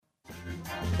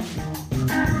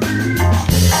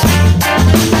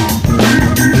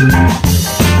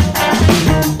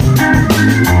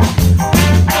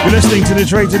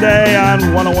Detroit Today on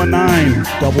 101.9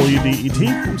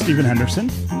 WDET. I'm Stephen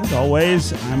Henderson. And as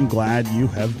always, I'm glad you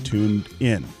have tuned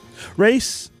in.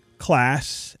 Race,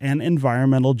 class, and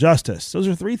environmental justice. Those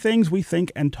are three things we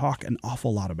think and talk an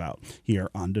awful lot about here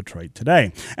on Detroit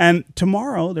Today. And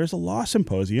tomorrow, there's a law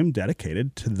symposium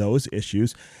dedicated to those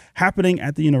issues happening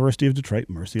at the University of Detroit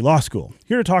Mercy Law School.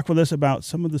 Here to talk with us about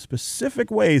some of the specific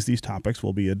ways these topics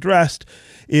will be addressed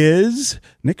is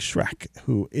Nick Schreck,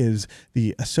 who is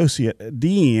the Associate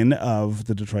Dean of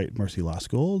the Detroit Mercy Law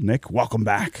School. Nick, welcome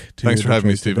back to Thanks for having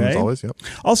me, Stephen, today. as always. Yep.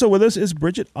 Also with us is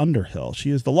Bridget Underhill. She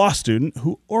is the law student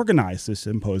who organized this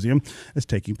symposium that's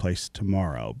taking place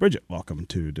tomorrow. Bridget, welcome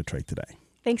to Detroit Today.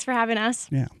 Thanks for having us.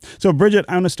 Yeah. So, Bridget,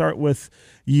 I'm going to start with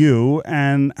you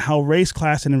and how race,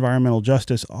 class, and environmental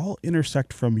justice all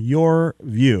intersect from your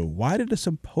view. Why did a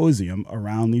symposium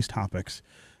around these topics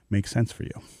make sense for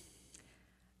you?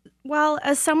 Well,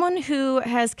 as someone who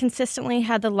has consistently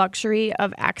had the luxury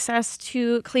of access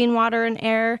to clean water and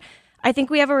air, I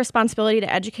think we have a responsibility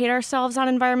to educate ourselves on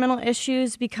environmental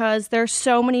issues because there are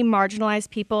so many marginalized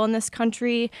people in this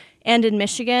country and in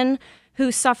Michigan who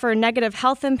suffer negative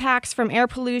health impacts from air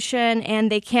pollution,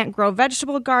 and they can't grow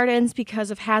vegetable gardens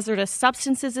because of hazardous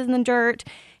substances in the dirt,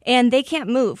 and they can't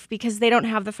move because they don't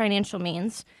have the financial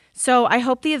means. So I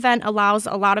hope the event allows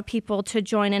a lot of people to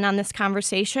join in on this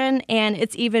conversation, and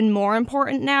it's even more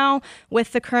important now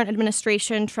with the current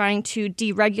administration trying to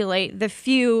deregulate the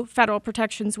few federal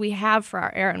protections we have for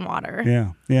our air and water.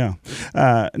 Yeah.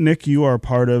 Nick, you are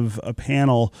part of a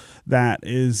panel that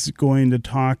is going to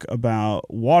talk about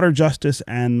water justice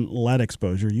and lead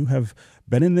exposure. You have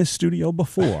been in this studio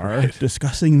before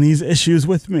discussing these issues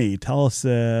with me. Tell us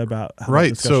about how that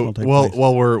discussion will take place.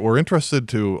 Well, we're interested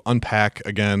to unpack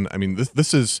again. I mean,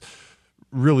 this is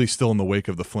really still in the wake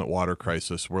of the Flint water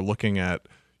crisis. We're looking at,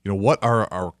 what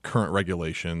are our current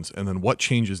regulations, and then what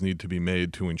changes need to be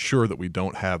made to ensure that we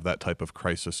don't have that type of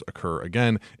crisis occur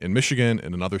again in Michigan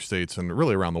and in other states and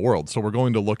really around the world. So we're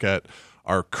going to look at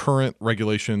our current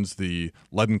regulations, the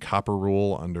lead and copper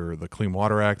rule under the Clean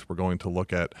Water Act. We're going to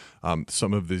look at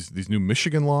some of these new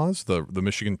Michigan laws, the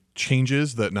Michigan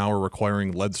changes that now are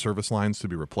requiring lead service lines to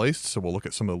be replaced. So we'll look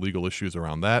at some of the legal issues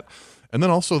around that. And then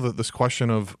also this question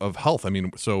of health. I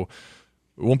mean, so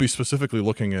we won't be specifically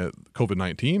looking at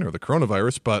COVID-19 or the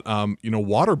coronavirus, but,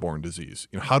 waterborne disease.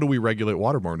 How do we regulate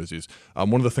waterborne disease?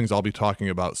 One of the things I'll be talking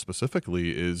about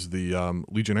specifically is the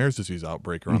Legionnaire's disease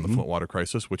outbreak around the Flint water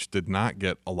crisis, which did not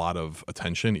get a lot of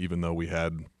attention, even though we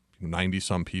had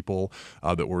 90-some people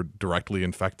that were directly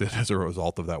infected as a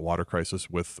result of that water crisis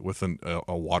with a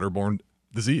waterborne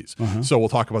disease. So we'll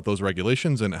talk about those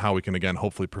regulations and how we can, again,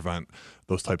 hopefully prevent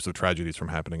those types of tragedies from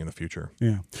happening in the future.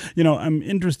 Yeah. I'm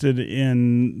interested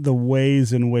in the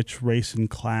ways in which race and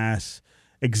class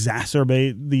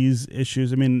exacerbate these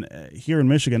issues. I mean, here in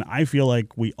Michigan, I feel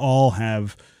like we all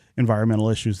have environmental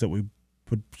issues that we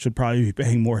should probably be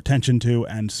paying more attention to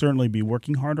and certainly be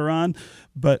working harder on.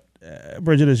 But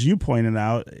Bridget, as you pointed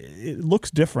out, it looks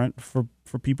different for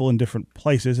people in different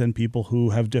places and people who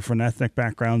have different ethnic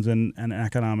backgrounds and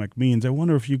economic means. I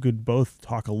wonder if you could both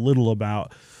talk a little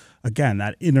about, again,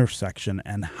 that intersection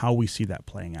and how we see that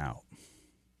playing out.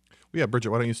 Yeah, Bridget,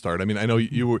 why don't you start? I mean, I know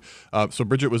you were, so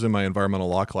Bridget was in my environmental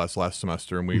law class last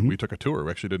semester, and we took a tour.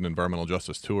 We actually did an environmental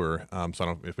justice tour. So I don't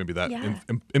know if maybe that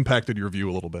impacted your view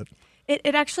a little bit.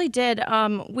 It actually did.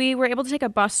 We were able to take a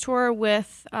bus tour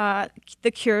with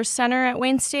the Cures Center at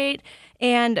Wayne State,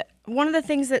 and one of the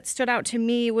things that stood out to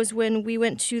me was when we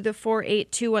went to the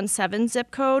 48217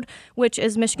 zip code, which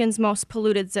is Michigan's most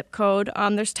polluted zip code.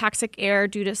 There's toxic air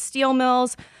due to steel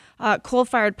mills,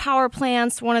 coal-fired power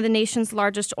plants, one of the nation's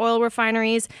largest oil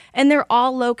refineries, and they're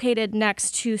all located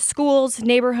next to schools,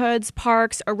 neighborhoods,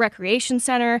 parks, a recreation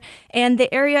center, and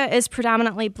the area is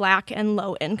predominantly Black and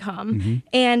low income.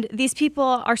 And these people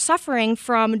are suffering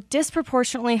from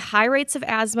disproportionately high rates of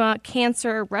asthma,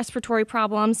 cancer, respiratory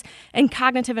problems, and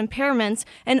cognitive impairments,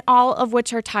 and all of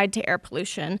which are tied to air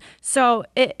pollution. So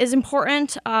it is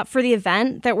important for the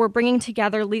event that we're bringing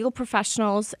together legal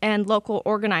professionals and local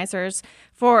organizers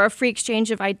for a free exchange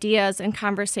of ideas and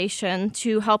conversation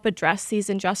to help address these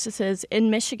injustices in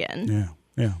Michigan.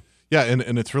 Yeah,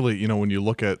 and it's really, when you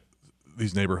look at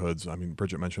these neighborhoods, I mean,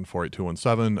 Bridget mentioned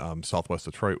 48217, Southwest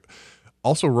Detroit,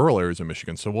 also rural areas in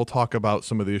Michigan. So we'll talk about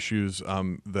some of the issues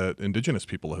that Indigenous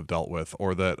people have dealt with,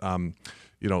 or that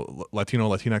Latino,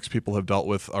 Latinx people have dealt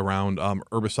with around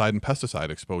herbicide and pesticide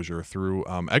exposure through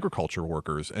agriculture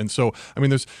workers. And so, I mean,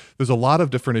 there's a lot of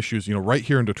different issues. Right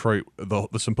here in Detroit,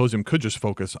 the symposium could just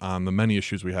focus on the many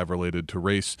issues we have related to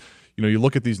race. You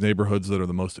look at these neighborhoods that are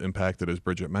the most impacted, as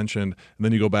Bridget mentioned, and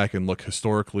then you go back and look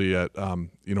historically at,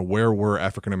 where were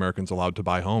African Americans allowed to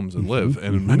buy homes and live.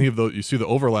 And many of those, you see the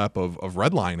overlap of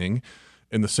redlining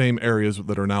in the same areas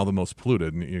that are now the most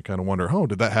polluted. And you kind of wonder,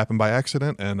 did that happen by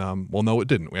accident? And well, no, it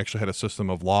didn't. We actually had a system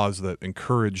of laws that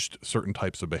encouraged certain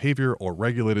types of behavior or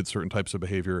regulated certain types of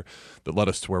behavior that led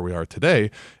us to where we are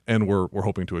today. And we're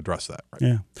hoping to address that.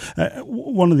 Right? Yeah.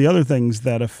 One of the other things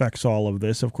that affects all of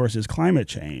this, of course, is climate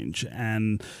change.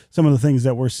 And some of the things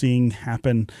that we're seeing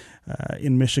happen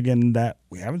in Michigan that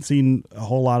we haven't seen a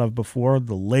whole lot of before,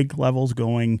 the lake levels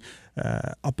going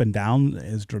up and down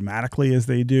as dramatically as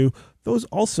they do, those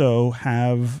also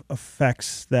have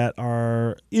effects that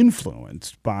are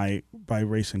influenced by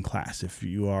race and class. If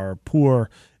you are poor,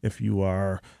 if you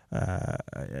are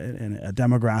in a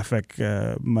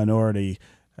demographic minority,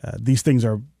 these things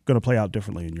are going to play out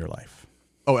differently in your life.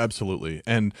 Oh, absolutely.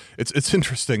 And it's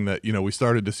interesting that, we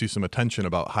started to see some attention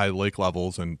about high lake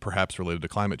levels and perhaps related to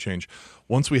climate change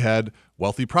once we had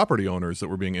wealthy property owners that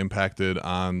were being impacted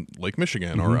on Lake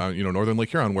Michigan or, northern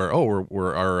Lake Huron, where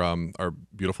our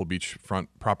beautiful beachfront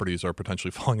properties are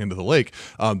potentially falling into the lake.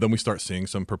 Then we start seeing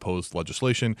some proposed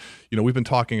legislation. We've been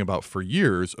talking about for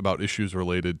years about issues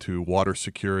related to water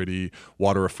security,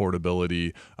 water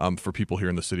affordability for people here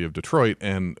in the city of Detroit.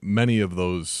 And many of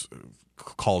those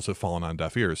calls have fallen on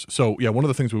deaf ears. So, one of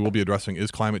the things we will be addressing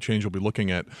is climate change. We'll be looking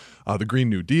at the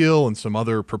Green New Deal and some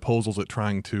other proposals at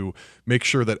trying to make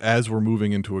sure that as we're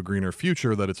moving into a greener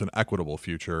future, that it's an equitable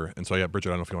future. And so, Bridget,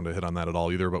 I don't know if you want to hit on that at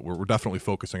all either, but we're definitely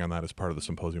focusing on that as part of the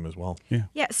symposium as well.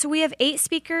 Yeah, so we have 8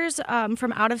 speakers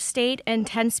from out of state and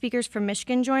 10 speakers from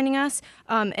Michigan joining us.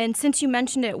 And since you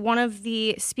mentioned it, one of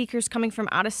the speakers coming from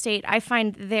out of state, I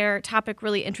find their topic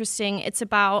really interesting. It's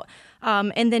about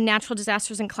in the natural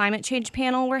disasters and climate change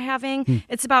panel we're having.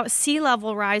 It's about sea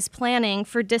level rise planning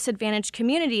for disadvantaged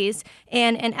communities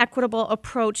and an equitable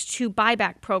approach to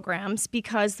buyback programs,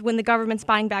 because when the government's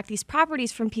buying back these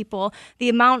properties from people, the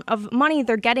amount of money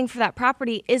they're getting for that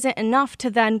property isn't enough to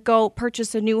then go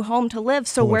purchase a new home to live.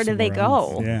 So where do they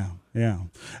go? Yeah.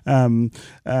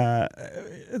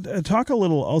 Talk a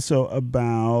little also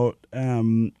about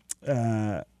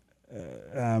the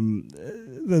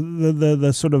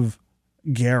sort of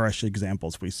garish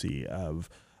examples we see of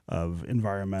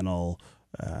environmental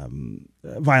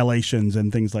violations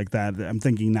and things like that. I'm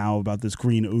thinking now about this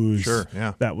green ooze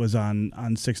that was on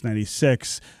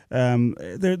 696.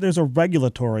 There's a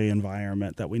regulatory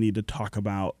environment that we need to talk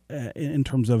about in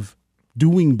terms of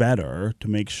doing better to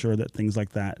make sure that things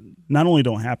like that not only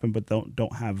don't happen, but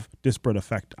don't have disparate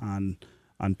effect on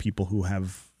people who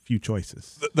have few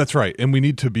choices. That's right. And we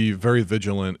need to be very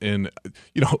vigilant in,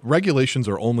 regulations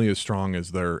are only as strong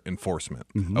as their enforcement.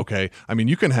 Okay. I mean,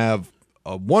 you can have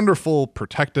a wonderful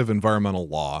protective environmental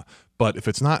law, but if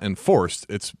it's not enforced,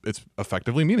 it's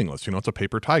effectively meaningless. It's a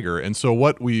paper tiger. And so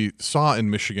what we saw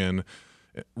in Michigan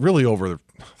really over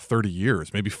 30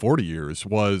 years, maybe 40 years,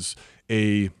 was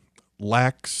a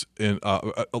lax in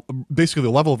basically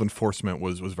the level of enforcement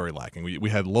was very lacking.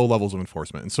 We had low levels of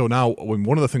enforcement. And so now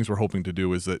one of the things we're hoping to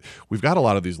do is that we've got a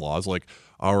lot of these laws, like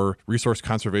our Resource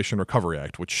Conservation Recovery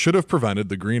Act, which should have prevented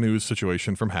the green ooze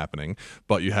situation from happening,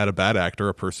 but you had a bad actor,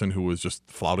 a person who was just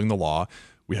flouting the law.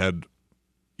 We had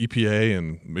EPA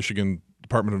and Michigan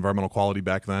Department of Environmental Quality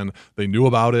back then. They knew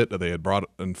about it. They had brought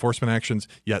enforcement actions,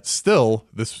 yet still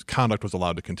this conduct was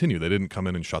allowed to continue. They didn't come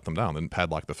in and shut them down and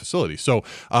padlock the facility. So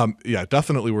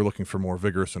definitely we're looking for more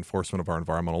vigorous enforcement of our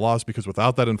environmental laws, because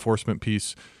without that enforcement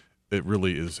piece, it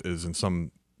really is in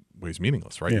some ways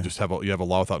meaningless, right? You just have a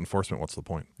law without enforcement. What's the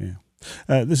point? Yeah.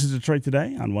 This is Detroit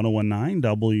Today on 101.9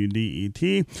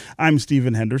 WDET. I'm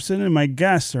Stephen Henderson, and my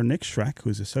guests are Nick Schreck,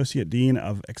 who's Associate Dean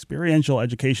of Experiential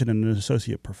Education and an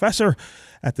Associate Professor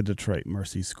at the Detroit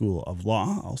Mercy School of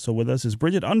Law. Also with us is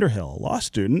Bridget Underhill, a law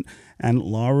student and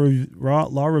Law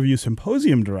Review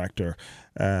Symposium Director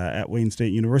at Wayne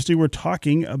State University. We're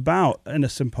talking about a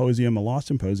law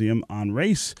symposium on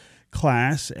race,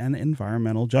 class, and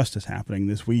environmental justice happening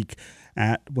this week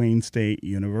at Wayne State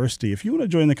University. If you want to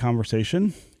join the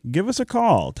conversation, give us a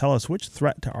call. Tell us which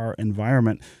threat to our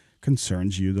environment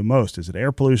concerns you the most. Is it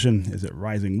air pollution? Is it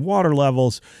rising water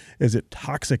levels? Is it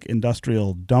toxic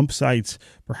industrial dump sites,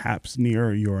 perhaps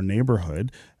near your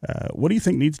neighborhood? What do you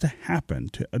think needs to happen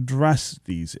to address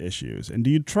these issues? And do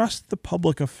you trust the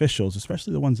public officials,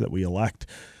 especially the ones that we elect,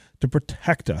 to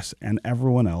protect us and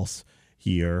everyone else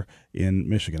here in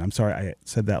Michigan. I'm sorry, I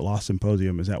said that Law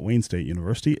Symposium is at Wayne State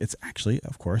University. It's actually,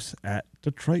 of course, at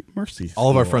Detroit Mercy School.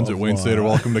 All of our friends at Wayne State are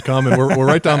welcome to come, and we're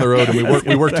right down the road, and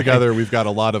we work together. We've got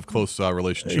a lot of close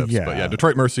relationships. Yeah. But yeah,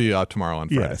 Detroit Mercy tomorrow on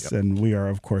Friday. Yes, and we are,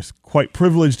 of course, quite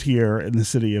privileged here in the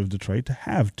city of Detroit to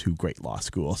have two great law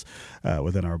schools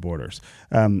within our borders.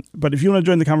 But if you want to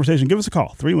join the conversation, give us a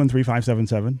call.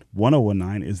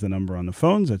 313-577-1019 is the number on the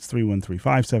phones. That's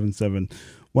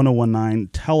 313-577-1019.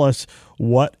 Tell us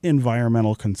what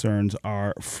environmental concerns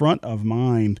are front of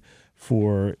mind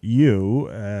for you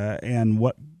and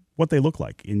what they look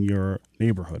like in your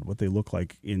neighborhood, what they look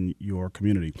like in your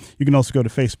community. You can also go to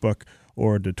Facebook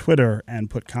or to Twitter and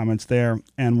put comments there,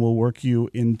 and we'll work you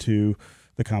into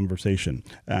the conversation.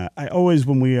 I always,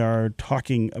 when we are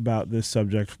talking about this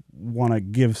subject, want to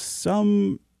give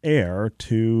some air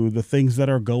to the things that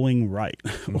are going right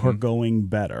or going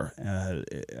better.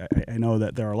 I know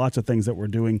that there are lots of things that we're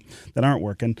doing that aren't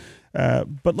working,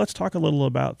 but let's talk a little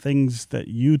about things that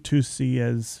you two see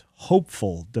as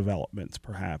hopeful developments,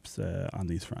 perhaps, on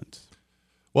these fronts.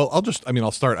 Well, I'll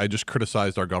start. I just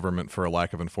criticized our government for a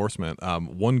lack of enforcement.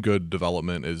 One good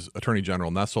development is Attorney General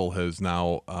Nessel has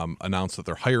now announced that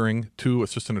they're hiring 2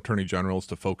 assistant attorney generals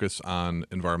to focus on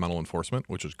environmental enforcement,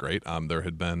 which is great. There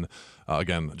had been,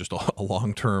 again, just a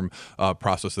long-term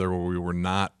process there where we were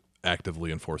not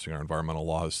actively enforcing our environmental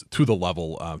laws to the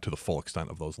level, to the full extent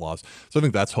of those laws. So I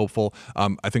think that's hopeful.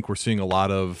 I think we're seeing a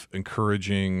lot of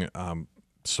encouraging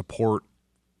support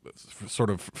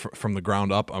sort of from the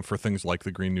ground up for things like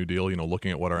the Green New Deal, looking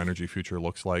at what our energy future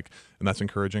looks like. And that's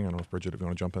encouraging. I don't know if Bridget, if you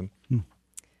want to jump in.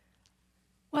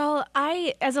 Well,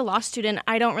 as a law student,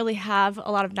 I don't really have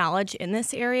a lot of knowledge in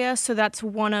this area, so that's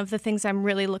one of the things I'm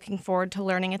really looking forward to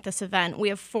learning at this event. We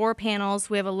have 4 panels.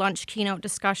 We have a lunch keynote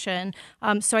discussion.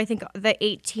 So I think the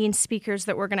 18 speakers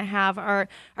that we're going to have are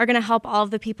going to help all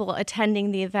of the people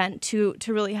attending the event to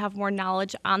really have more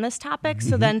knowledge on this topic,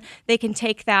 so then they can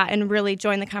take that and really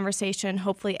join the conversation,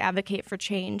 hopefully advocate for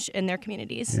change in their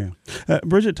communities. Yeah.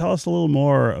 Bridget, tell us a little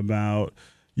more about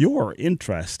your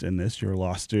interest in this. You're a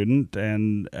law student,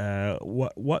 and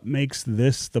what makes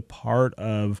this the part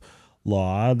of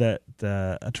law that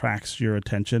attracts your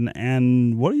attention,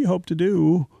 and what do you hope to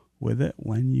do with it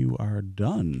when you are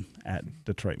done at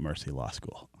Detroit Mercy Law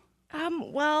School?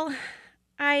 Well,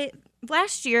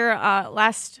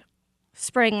 last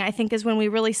spring, I think, is when we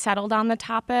really settled on the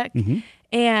topic,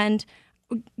 and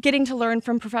getting to learn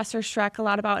from Professor Schreck a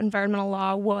lot about environmental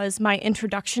law was my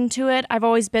introduction to it. I've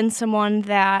always been someone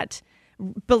that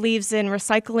believes in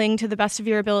recycling to the best of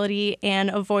your ability and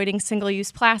avoiding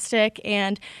single-use plastic.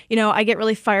 And, I get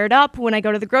really fired up when I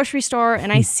go to the grocery store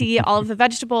and I see all of the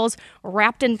vegetables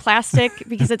wrapped in plastic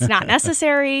because it's not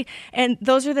necessary. And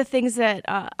those are the things that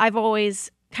I've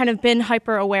always kind of been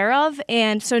hyper aware of.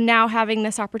 And so now having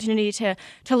this opportunity to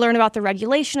learn about the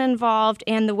regulation involved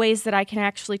and the ways that I can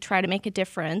actually try to make a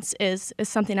difference is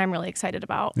something I'm really excited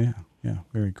about. Yeah,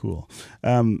 very cool.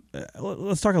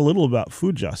 Let's talk a little about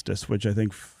food justice, which I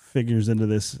think figures into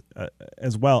this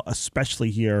as well, especially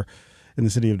here in the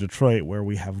city of Detroit, where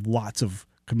we have lots of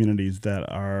communities that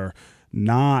are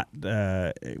not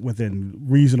within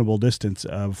reasonable distance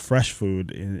of fresh food.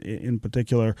 In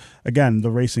particular, again, the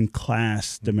race and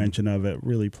class dimension of it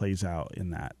really plays out in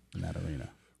that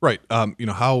arena. Right.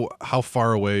 How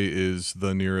far away is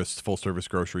the nearest full service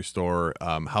grocery store?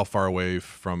 How far away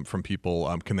from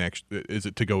people can they is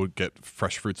it to go get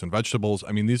fresh fruits and vegetables?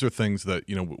 I mean, these are things that,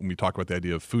 when we talk about the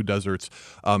idea of food deserts,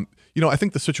 I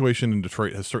think the situation in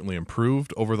Detroit has certainly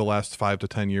improved over the last 5 to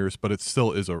 10 years, but it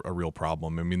still is a real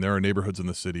problem. I mean, there are neighborhoods in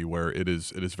the city where it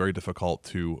is very difficult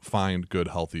to find good,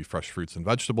 healthy, fresh fruits and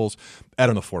vegetables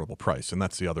at an affordable price. And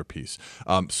that's the other piece.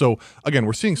 So again,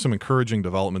 we're seeing some encouraging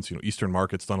developments. Eastern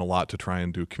Market's done a lot to try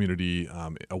and do community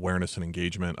awareness and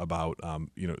engagement about,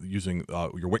 using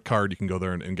your WIC card. You can go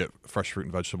there and get fresh fruit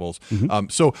and vegetables.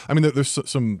 So, I mean, there's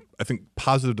some, I think,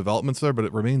 positive developments there, but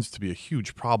it remains to be a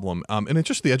huge problem. And it's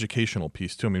just the educational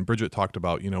piece, too. I mean, Bridget talked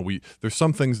about, there's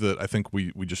some things that I think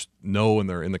we just know and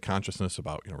they're in the consciousness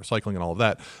about, recycling and all of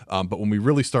that. But when we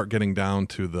really start getting down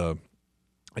to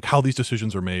how these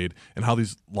decisions are made and how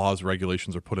these laws,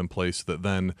 regulations are put in place that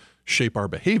then shape our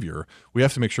behavior, we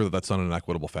have to make sure that that's done in an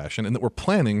equitable fashion and that we're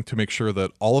planning to make sure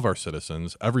that all of our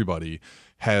citizens, everybody,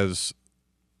 has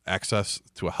access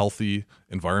to a healthy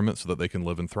environment so that they can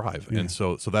live and thrive. Yeah. And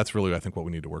so that's really, I think, what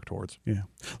we need to work towards. Yeah.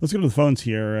 Let's go to the phones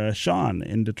here. Sean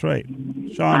in Detroit.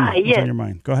 Sean, what's on your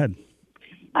mind? Go ahead.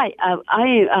 Hi,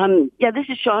 this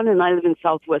is Sean, and I live in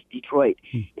Southwest Detroit.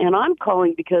 And I'm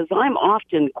calling because I'm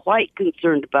often quite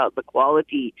concerned about the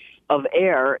quality of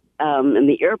air and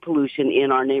the air pollution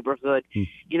in our neighborhood.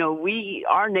 You know,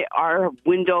 our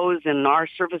windows and our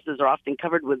surfaces are often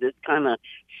covered with this kind of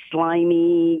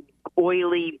slimy,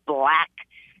 oily, black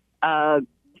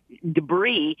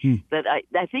debris that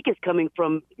I think is coming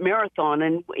from Marathon.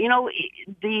 And, you know,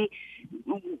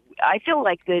 I feel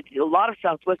like that a lot of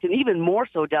Southwest, and even more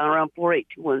so down around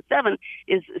 48217,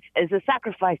 is a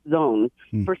sacrifice zone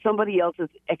for somebody else's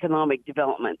economic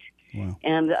development. Wow.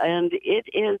 And it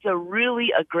is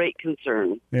really a great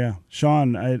concern. Yeah.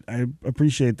 Sean, I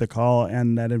appreciate the call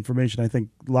and that information. I think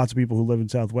lots of people who live in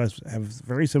Southwest have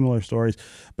very similar stories.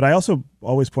 But I also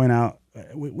always point out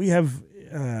we have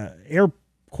air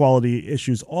quality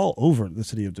issues all over the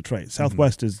city of Detroit.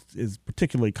 Southwest is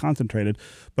particularly concentrated,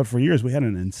 but for years we had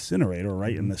an incinerator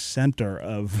right in the center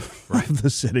of the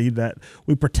city that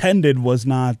we pretended was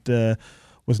not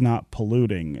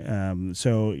polluting.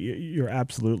 So you're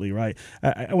absolutely right.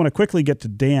 I want to quickly get to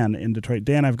Dan in Detroit.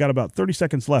 Dan, I've got about 30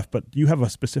 seconds left, but you have a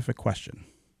specific question.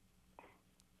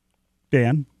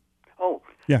 Dan? Oh.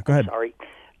 Yeah, go ahead. Sorry.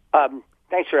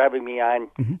 Thanks for having me on.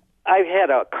 I've had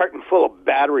a carton full of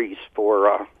batteries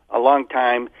for a long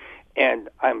time, and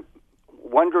I'm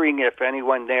wondering if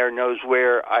anyone there knows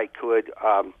where I could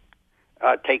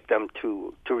take them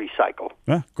to recycle.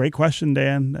 Great question,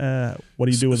 Dan. What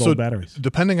do you do with old batteries?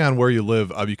 Depending on where you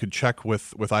live, you could check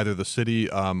with either the city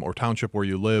or township where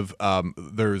you live.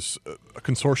 There's a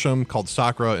consortium called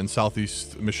SACRA in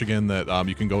Southeast Michigan that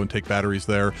you can go and take batteries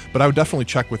there. But I would definitely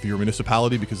check with your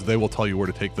municipality because they will tell you where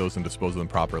to take those and dispose of them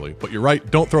properly. But you're right,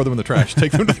 don't throw them in the trash.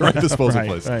 Take them to the right disposal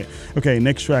place. Right. Okay,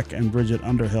 Nick Schreck and Bridget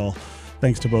Underhill,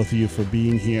 thanks to both of you for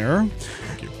being here.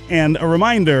 Thank you. And a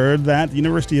reminder that the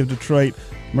University of Detroit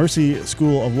Mercy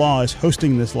School of Law is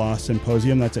hosting this law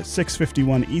symposium. That's at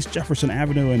 651 East Jefferson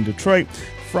Avenue in Detroit,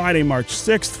 Friday, March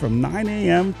 6th from 9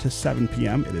 a.m. to 7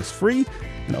 p.m. It is free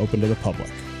and open to the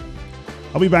public.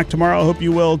 I'll be back tomorrow. I hope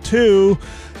you will too.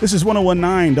 This is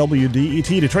 1019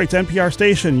 WDET, Detroit's NPR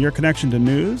station, your connection to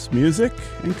news, music,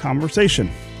 and conversation.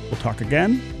 We'll talk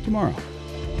again tomorrow.